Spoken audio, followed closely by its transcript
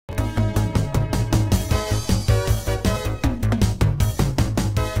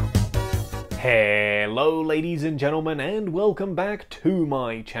Hello ladies and gentlemen, and welcome back to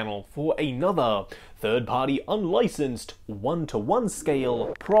my channel for another third-party unlicensed 1-to-1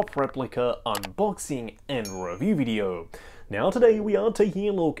 scale prop replica unboxing and review video. Now today we are taking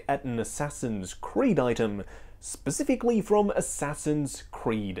a look at an Assassin's Creed item, specifically from Assassin's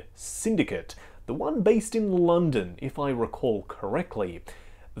Creed Syndicate, the one based in London if I recall correctly.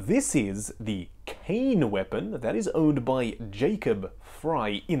 This is the cane weapon that is owned by Jacob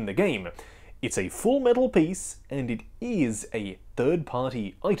Frye in the game. It's a full metal piece and it is a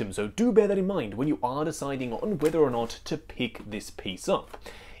third-party item, so do bear that in mind when you are deciding on whether or not to pick this piece up.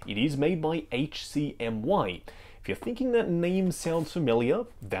 It is made by HCMY. If you're thinking that name sounds familiar,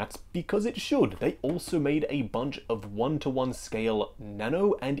 that's because it should. They also made a bunch of 1-to-1 scale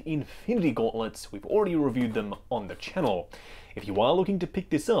nano and infinity gauntlets. We've already reviewed them on the channel. If you are looking to pick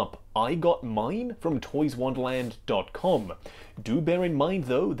this up, I got mine from toyswonderland.com. Do bear in mind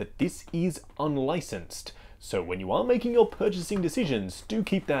though that this is unlicensed, so when you are making your purchasing decisions, do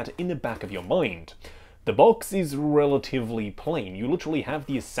keep that in the back of your mind. The box is relatively plain. You literally have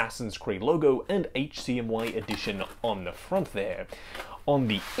the Assassin's Creed logo and HCMY edition on the front there. On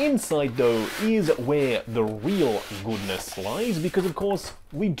the inside though is where the real goodness lies, because of course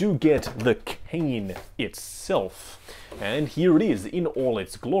we do get the cane itself. And here it is in all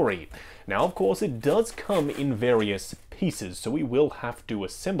its glory. Now of course it does come in various pieces, so we will have to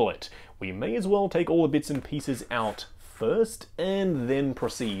assemble it. We may as well take all the bits and pieces out first and then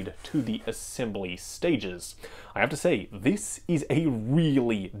proceed to the assembly stages. I have to say, this is a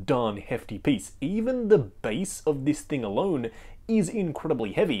really darn hefty piece. Even the base of this thing alone is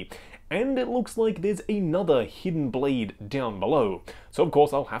incredibly heavy, and it looks like there's another hidden blade down below. So of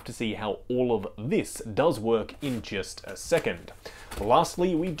course I'll have to see how all of this does work in just a second.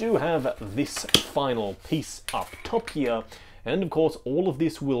 Lastly, we do have this final piece up top here, and of course all of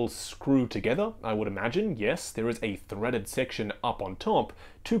this will screw together, I would imagine. Yes, there is a threaded section up on top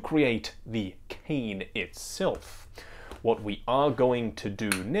to create the cane itself. What we are going to do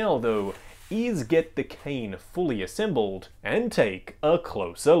now though is get the cane fully assembled and take a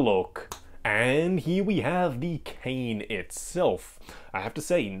closer look. And here we have the cane itself. I have to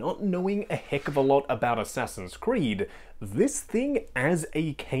say, not knowing a heck of a lot about Assassin's Creed, this thing as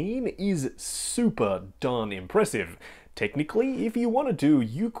a cane is super darn impressive. Technically, if you wanted to,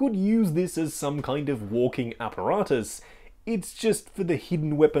 you could use this as some kind of walking apparatus. It's just for the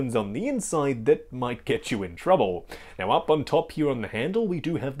hidden weapons on the inside that might get you in trouble. Now up on top here on the handle, we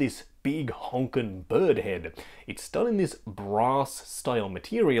do have this big honkin' bird head. It's done in this brass style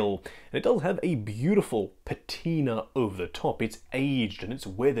material, and it does have a beautiful patina over the top. It's aged and it's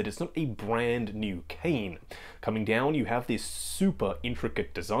weathered. It's not a brand new cane. Coming down, you have this super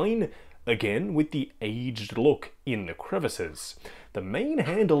intricate design, again with the aged look in the crevices. The main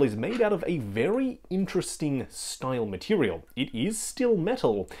handle is made out of a very interesting style material. It is still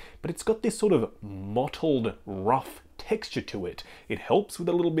metal, but it's got this sort of mottled, rough texture to it. It helps with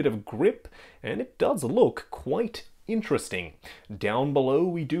a little bit of grip, and it does look quite interesting. Down below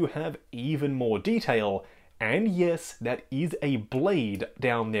we do have even more detail, and yes, that is a blade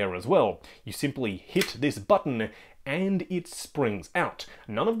down there as well. You simply hit this button and it springs out.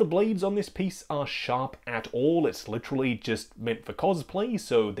 None of the blades on this piece are sharp at all. It's literally just meant for cosplay,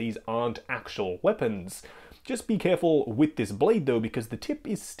 so these aren't actual weapons. Just be careful with this blade though, because the tip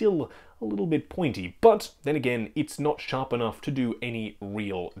is still a little bit pointy, but then again, it's not sharp enough to do any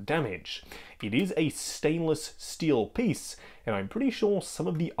real damage. It is a stainless steel piece, and I'm pretty sure some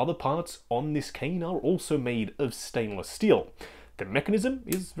of the other parts on this cane are also made of stainless steel. The mechanism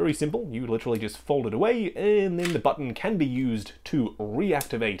is very simple. You literally just fold it away, and then the button can be used to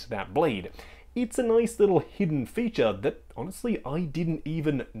reactivate that blade. It's a nice little hidden feature that, honestly, I didn't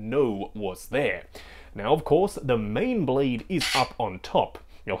even know was there. Now, of course, the main blade is up on top.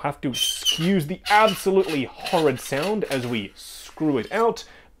 You'll have to excuse the absolutely horrid sound as we screw it out,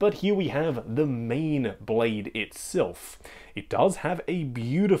 but here we have the main blade itself. It does have a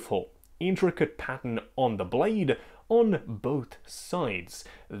beautiful, intricate pattern on the blade on both sides.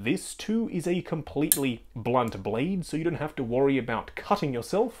 This too is a completely blunt blade, so you don't have to worry about cutting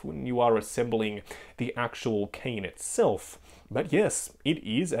yourself when you are assembling the actual cane itself. But yes, it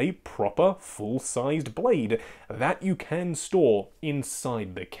is a proper full-sized blade that you can store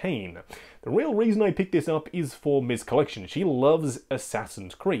inside the cane. The real reason I picked this up is for Ms. Collection. She loves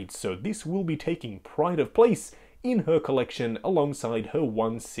Assassin's Creed, so this will be taking pride of place in her collection alongside her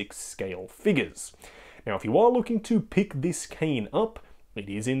 1/6 scale figures. Now, if you are looking to pick this cane up, it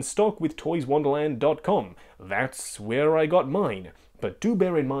is in stock with toyswonderland.com. That's where I got mine. But do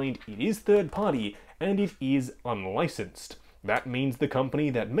bear in mind, it is third party and it is unlicensed. That means the company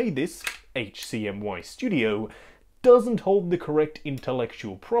that made this HCMY Studio doesn't hold the correct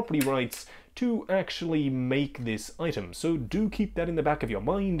intellectual property rights to actually make this item, so do keep that in the back of your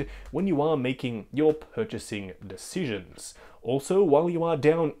mind when you are making your purchasing decisions. Also, while you are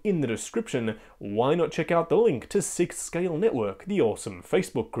down in the description, why not check out the link to 6th Scale Network, the awesome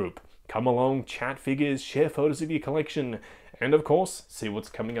Facebook group. Come along, chat figures, share photos of your collection, and of course, see what's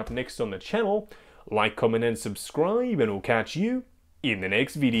coming up next on the channel. Like, comment, and subscribe, and we'll catch you in the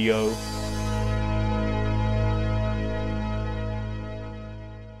next video.